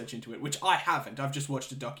research into it, which I haven't. I've just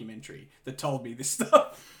watched a documentary that told me this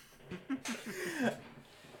stuff.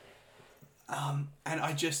 And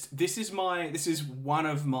this is one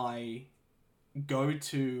of my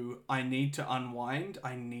go-to, I need to unwind,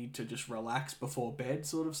 I need to just relax before bed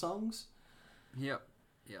sort of songs. Yep.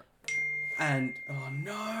 And, oh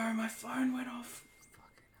no, my phone went off.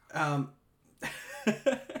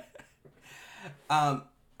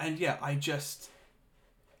 And yeah,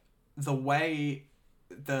 the way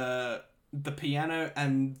the piano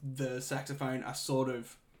and the saxophone are sort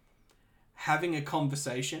of having a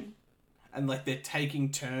conversation, and like they're taking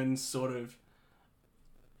turns sort of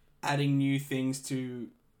adding new things to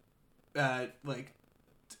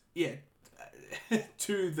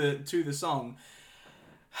to the song.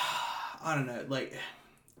 I don't know, like,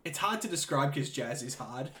 it's hard to describe because jazz is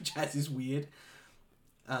hard. Jazz is weird.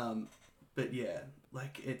 But yeah,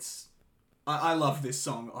 like, I love this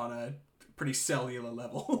song on a pretty cellular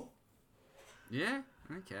level. Yeah?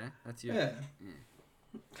 Okay. That's your... Yeah.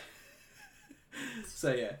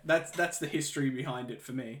 So yeah, that's the history behind it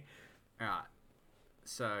for me. Alright.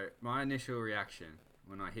 So, my initial reaction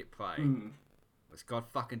when I hit play was, God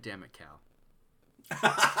fucking damn it, Cal.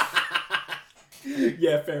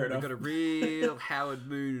 Yeah, fair enough. We've got a real Howard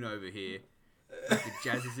Moon over here. The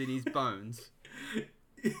jazz is in his bones.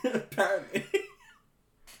 Apparently.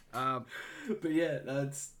 But yeah,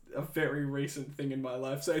 that's a very recent thing in my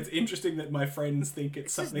life. So it's interesting that my friends think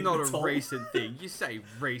it's something that's It's not a recent thing. You say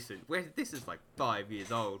recent. This is like 5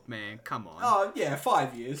 years old, man. Come on. Oh, yeah,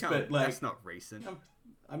 5 years. But like, that's not recent.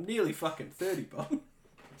 I'm nearly fucking 30, Bob.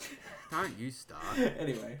 Don't you start.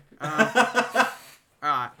 Anyway.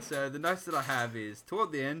 Alright, so the notes that I have is,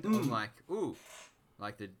 toward the end, I'm like, ooh.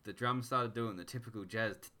 Like the drums started doing the typical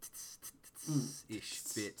jazz ish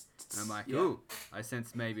bit. And I'm like, ooh, I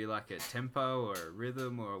sense maybe like a tempo or a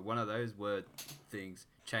rhythm or one of those word things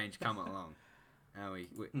change coming along. And we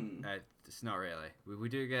it's not really. We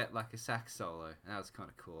do get like a sax solo. That was kind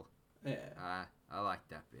of cool. Yeah. I liked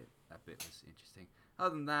that bit. That bit was interesting.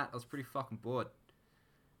 Other than that, I was pretty fucking bored.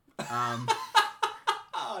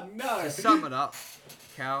 Oh no! To sum it up,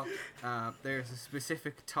 Cal, there's a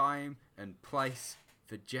specific time and place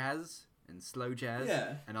for jazz and slow jazz,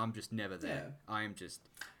 and I'm just never there. Yeah. I am just...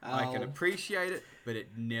 I can appreciate it, but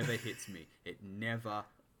it never hits me. It never...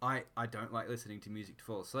 I don't like listening to music to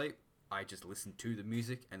fall asleep. I just listen to the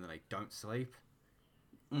music and then I don't sleep.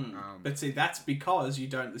 But see, that's because you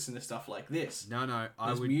don't listen to stuff like this. No,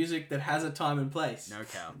 There's music that has a time and place. No,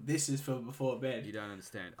 Cal. This is for before bed. You don't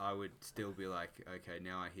understand. I would still be like, okay,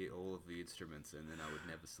 now I hear all of the instruments and then I would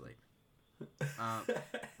never sleep.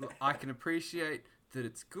 Look, I can appreciate that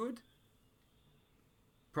it's good,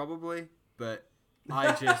 probably, but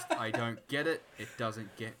I don't get it. It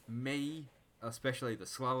doesn't get me, especially the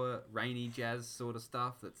slower, rainy jazz sort of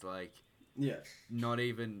stuff that's like... Yeah. Not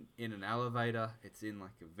even in an elevator. It's in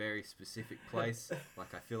like a very specific place.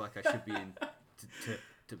 Like I feel like I should be in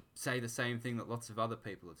to say the same thing that lots of other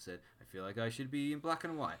people have said. I feel like I should be in black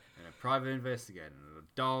and white and a private investigator and a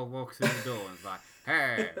doll walks through the door and is like,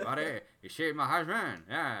 "Hey, buddy, you shooting my husband?"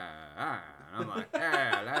 And I'm like,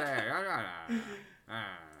 "Hey,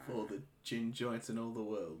 for the gin joints in all the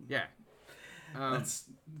world." Yeah. That's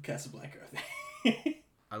Casablanca, I think.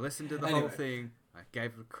 I listened to the whole thing. I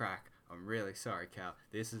gave it a crack. I'm really sorry, Cal.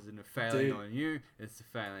 This isn't a failing on you. It's a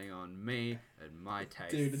failing on me and my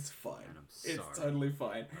taste. Dude, it's fine. And I'm sorry. It's totally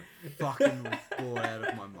fine. I fucking was bored out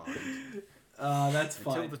of my mind. That's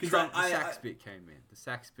fine. Until the sax bit came in. The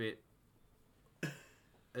sax bit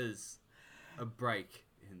is a break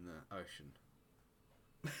in the ocean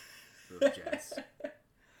of jazz.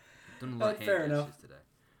 I've done a lot of hand gestures today.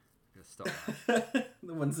 I'm gonna stop that.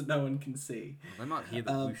 The ones that no one can see. Well, they might hear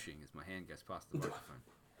the whooshing as my hand goes past the microphone.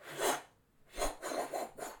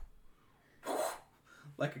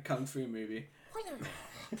 Like a kung fu movie.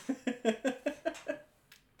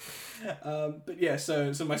 But yeah,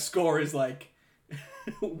 so my score is like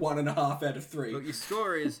 1.5 out of 3. Look, your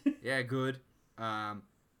score is good.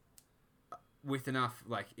 With enough,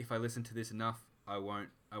 like if I listen to this enough, I won't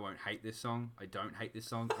hate this song. I don't hate this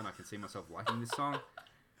song, and I can see myself liking this song.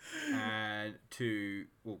 And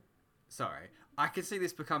I can see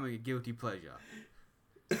this becoming a guilty pleasure.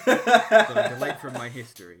 So I delete from my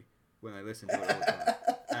history when I listen to it all the time,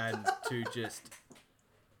 and to just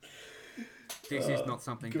this is not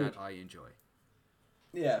something that I enjoy.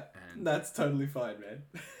 Yeah, and that's totally fine, man.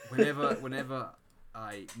 whenever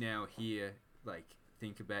I now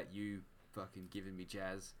think about you fucking giving me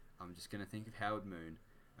jazz, I'm just gonna think of Howard Moon,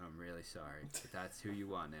 and I'm really sorry, but that's who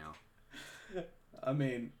you are now. I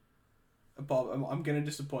mean, Bob, I'm gonna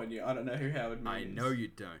disappoint you. I don't know who Howard Moon is. I know you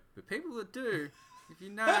don't, but people that do, if you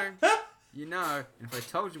know, you know. And if I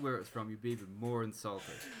told you where it's from, you'd be even more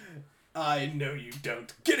insulted. I know you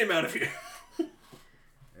don't. Get him out of here.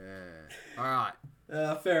 All right.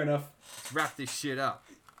 Fair enough. Let's wrap this shit up.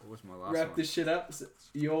 What was my last one? Wrap this shit up.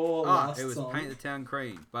 Your last it was song. Paint the Town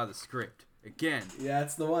Green by The Script. Again. Yeah,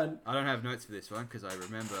 that's the one. I don't have notes for this one because I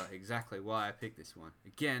remember exactly why I picked this one.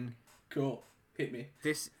 Again. Cool. Hit me.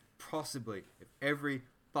 This possibly, of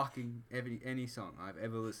any song I've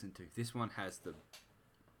ever listened to, this one has the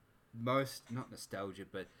most, not nostalgia,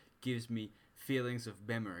 but gives me feelings of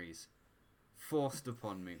memories forced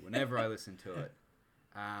upon me whenever I listen to it.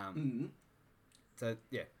 So,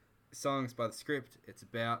 yeah. Songs by The Script. It's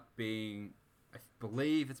about being, I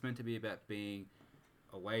believe it's meant to be about being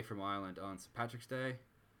away from Ireland on St. Patrick's Day.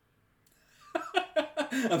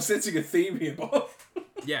 I'm sensing a theme here, Bob.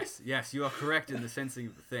 Yes, you are correct in the sensing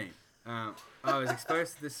of the theme. I was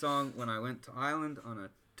exposed to this song when I went to Ireland on a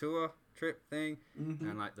tour trip thing,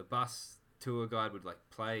 and like the bus tour guide would like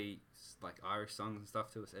play like Irish songs and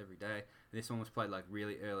stuff to us every day. And this one was played like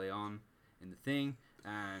really early on in the thing,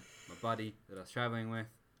 and my buddy that I was traveling with,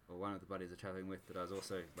 or one of the buddies I was traveling with, that I was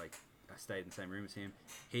also like, I stayed in the same room as him,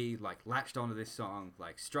 he like latched onto this song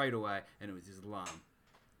like straight away, and it was his alarm.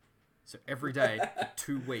 So every day for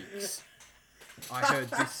 2 weeks, I heard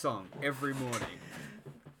this song every morning,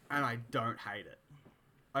 and I don't hate it.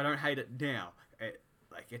 I don't hate it now.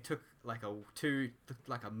 It took like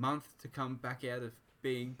a month to come back out of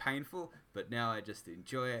being painful, but now I just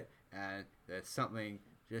enjoy it, and there's something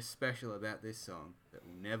just special about this song that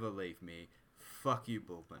will never leave me. Fuck you,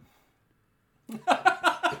 Bullpen.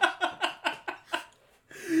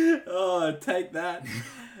 Oh, take that.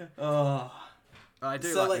 Oh, I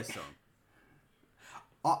do like this song.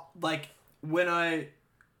 Like when I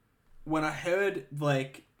heard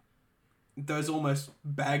like those almost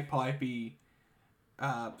bagpipey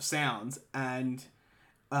sounds and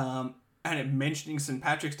it mentioning St.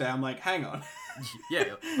 Patrick's Day, I'm like, hang on.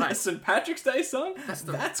 Yeah, like, a St. Patrick's Day song?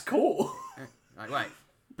 That's cool. Like, wait,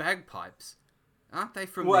 bagpipes? Aren't they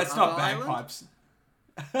from Well, the it's other not bagpipes.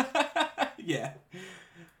 Yeah.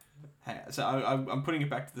 Hang on, so I'm putting it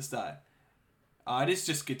back to the start. It is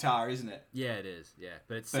just guitar, isn't it? Yeah, it is. Yeah,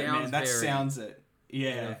 but it But sounds man, that very... sounds it.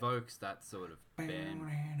 Yeah. It evokes that sort of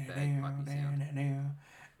bagpipey sound.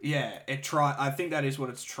 Yeah, I think that is what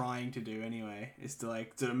it's trying to do anyway, is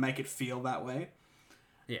to make it feel that way.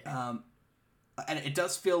 Yeah. And it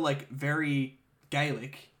does feel like very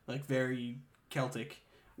Gaelic, like very Celtic,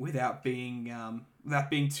 without being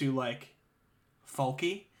too like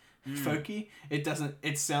folky.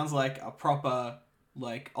 It sounds like a proper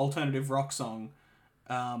like alternative rock song,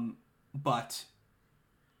 but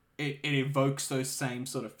it evokes those same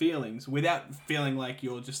sort of feelings without feeling like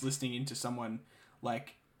you're just listening into someone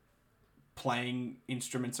like playing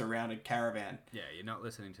instruments around a caravan. Yeah, you're not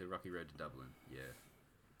listening to Rocky Road to Dublin. Yeah.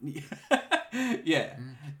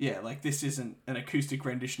 Yeah, like this isn't an acoustic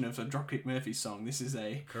rendition of a Dropkick Murphys song. This is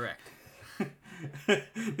a... Correct.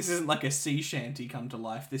 This isn't like a sea shanty come to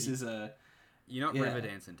life. This is a... You're not river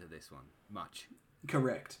dancing to this one much.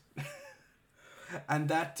 Correct. And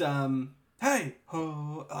that, hey,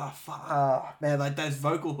 man, like that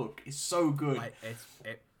vocal hook is so good. Like,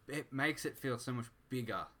 it makes it feel so much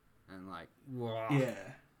bigger and like, whoa. Yeah.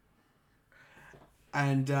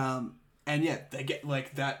 And yeah, they get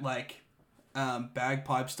like that, like,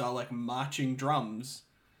 bagpipe style, like marching drums,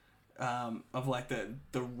 of like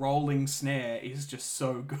the rolling snare is just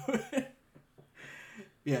so good.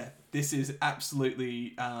 Yeah, this is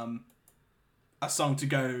absolutely, a song to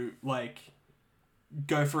go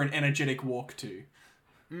for an energetic walk to.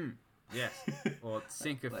 Yes. Or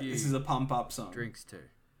sink a few. This is a pump up song. Drinks to.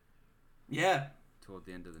 Yeah. Toward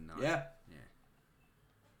the end of the night. Yeah.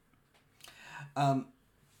 Yeah.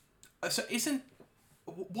 So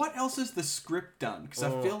what else has the script done? Because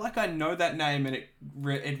I feel like I know that name and it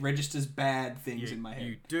registers bad things in my head.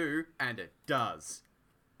 You do, and it does.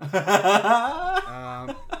 They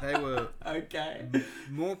were okay.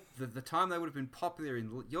 More the time they would have been popular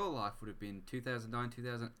in your life would have been 2009,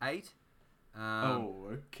 2008.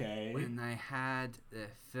 Okay. When they had their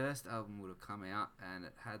first album would have come out, and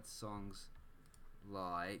it had songs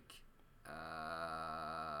like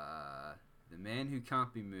 "The Man Who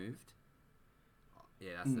Can't Be Moved."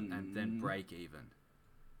 Yeah, that's and then "Break Even."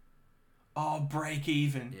 Oh, Break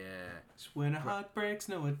Even. Yeah. It's when a heart breaks,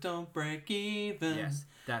 no, it don't break even. Yes,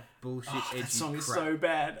 that bullshit edgy that song is crap. so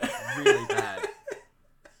bad. Really bad.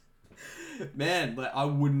 Man, like, I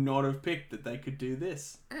would not have picked that they could do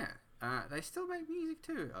this. Yeah. They still make music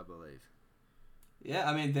too, I believe. Yeah,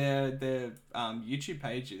 I mean their YouTube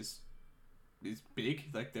page is big.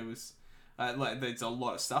 Like there was, there's a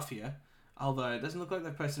lot of stuff here. Although it doesn't look like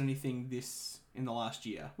they've posted anything in the last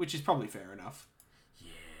year, which is probably fair enough.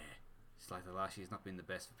 Yeah, it's like the last year's not been the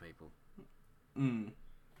best for people.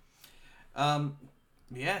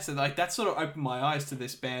 Yeah, so like that sort of opened my eyes to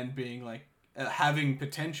this band being like having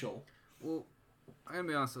potential. Well, I'm gonna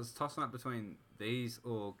be honest. I was tossing up between these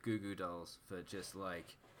or Goo Goo Dolls for just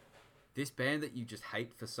like this band that you just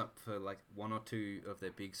hate for like one or two of their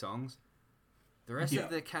big songs. The rest of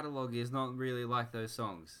their catalog is not really like those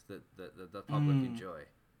songs that the public enjoy.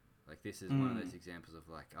 Like this is one of those examples of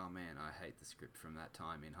like, oh man, I hate the script from that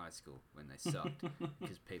time in high school when they sucked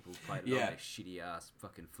because people played it on their shitty ass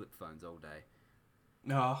fucking flip phones all day.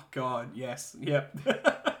 Oh God, yes, yep,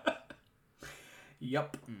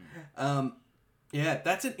 yep. Yeah,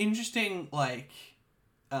 that's an interesting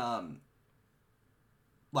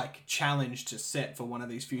challenge to set for one of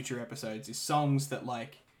these future episodes. Is songs that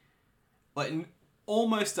like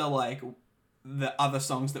almost are like the other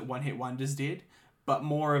songs that One Hit Wonders did, but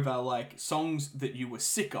more of a like songs that you were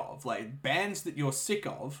sick of, like bands that you're sick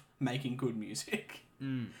of making good music.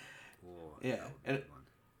 Yeah,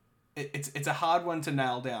 it's a hard one to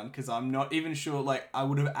nail down because I'm not even sure. Like I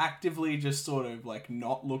would have actively just sort of like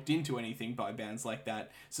not looked into anything by bands like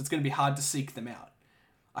that, so it's going to be hard to seek them out.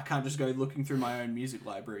 I can't just go looking through my own music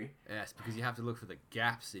library. Yes, because you have to look for the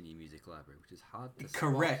gaps in your music library, which is hard to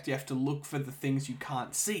Correct. spot. You have to look for the things you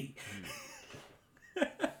can't see.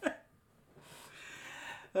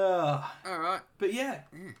 All right, but yeah.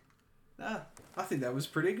 I think that was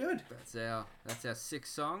pretty good. That's our 6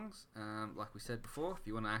 songs. Like we said before, if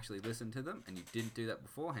you want to actually listen to them and you didn't do that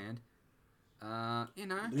beforehand, while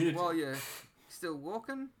you're still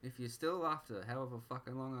walking, if you're still after however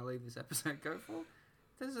fucking long I leave this episode go for,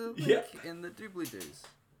 there's a link in the doobly-doos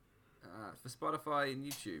for Spotify and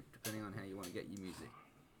YouTube, depending on how you want to get your music.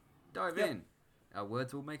 Dive in. Our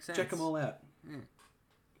words will make sense. Check them all out.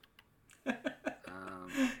 Yeah.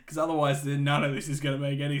 Because otherwise, then none of this is going to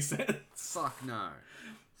make any sense. Fuck no.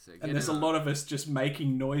 So and there's a lot of us just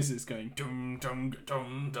making noises going dum dum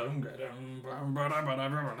dum dum dum.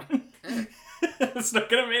 It's not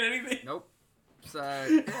going to mean anything. Nope.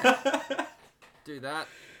 So do that.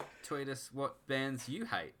 Tweet us what bands you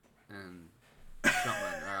hate and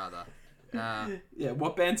something or other.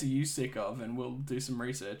 What bands are you sick of, and we'll do some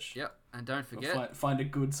research. Yep, and don't forget find a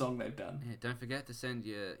good song they've done. Yeah, don't forget to send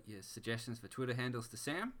your suggestions for Twitter handles to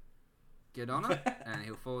Sam. Get on it, and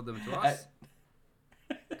he'll forward them to us.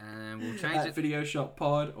 And we'll change at it. Video Shop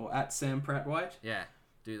Pod or at Sam Pratt White. Yeah,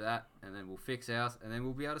 do that, and then we'll fix ours, and then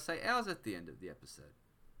we'll be able to say ours at the end of the episode.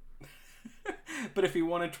 But if you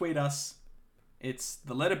want to tweet us, it's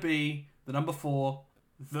the letter B, the number 4,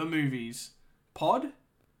 the movies pod.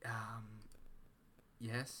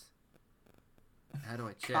 Yes. How do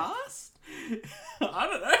I check? Cast? I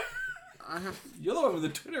don't know. You're the one with the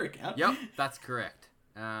Twitter account. Yep, that's correct.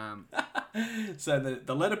 So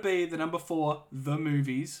the letter B, the number 4, the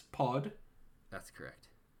movies pod. That's correct.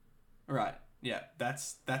 Right. Yeah,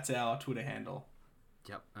 that's our Twitter handle.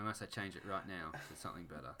 Yep, unless I change it right now to something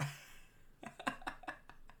better.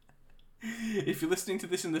 If you're listening to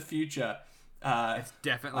this in the future, it's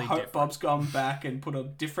definitely I hope different. Bob's gone back and put a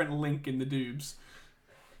different link in the doobs.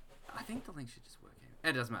 I think the link should just work out.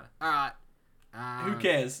 It doesn't matter. Alright. Who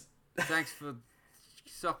cares? Thanks for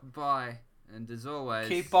stopping by, and as always...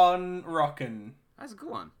 Keep on rocking. That's a good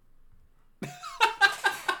one. Well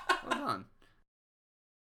done.